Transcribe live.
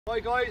Hi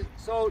guys,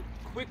 so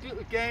quick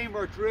little game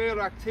or drill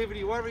or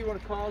activity, whatever you want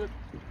to call it,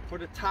 for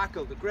the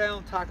tackle, the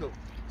ground tackle.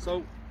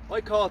 So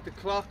I call it the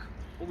clock.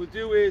 What we'll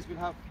do is we'll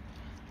have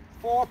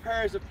 4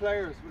 pairs of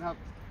players. We'll have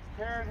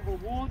pair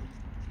number 1,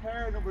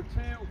 pair number 2,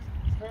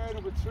 pair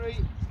number 3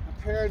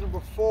 and pair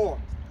number 4.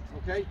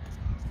 Okay,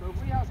 so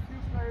if we have 2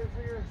 players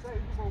here, say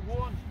number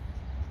 1,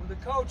 when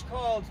the coach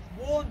calls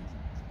 1,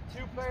 2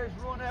 players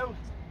run out,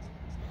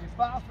 they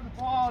battle for the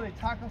ball, they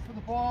tackle for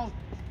the ball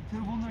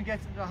until one of them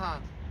gets in their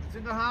hand. It's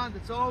in their hand,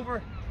 it's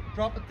over,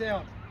 drop it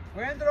down.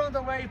 When they're on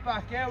their way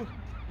back out,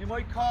 you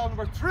might call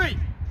number 3.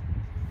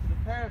 The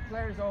pair of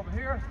players over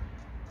here,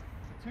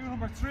 the 2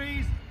 number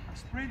 3s are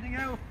sprinting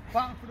out,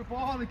 battling for the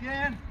ball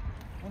again.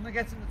 When they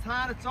get in the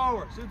hand, it's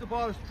over. As soon as the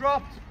ball is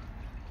dropped,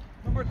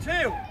 number 2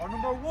 or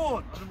number 1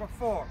 or number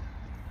 4.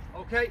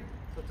 Okay,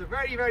 so it's a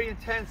very, very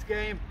intense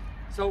game.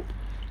 So,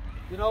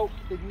 you know,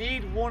 they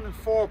need 1 and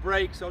 4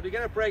 breaks, so they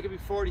get a break every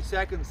 40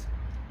 seconds.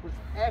 It's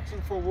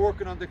excellent for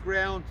working on the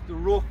ground, the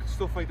ruck,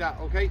 stuff like that.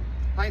 Okay,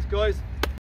 thanks guys.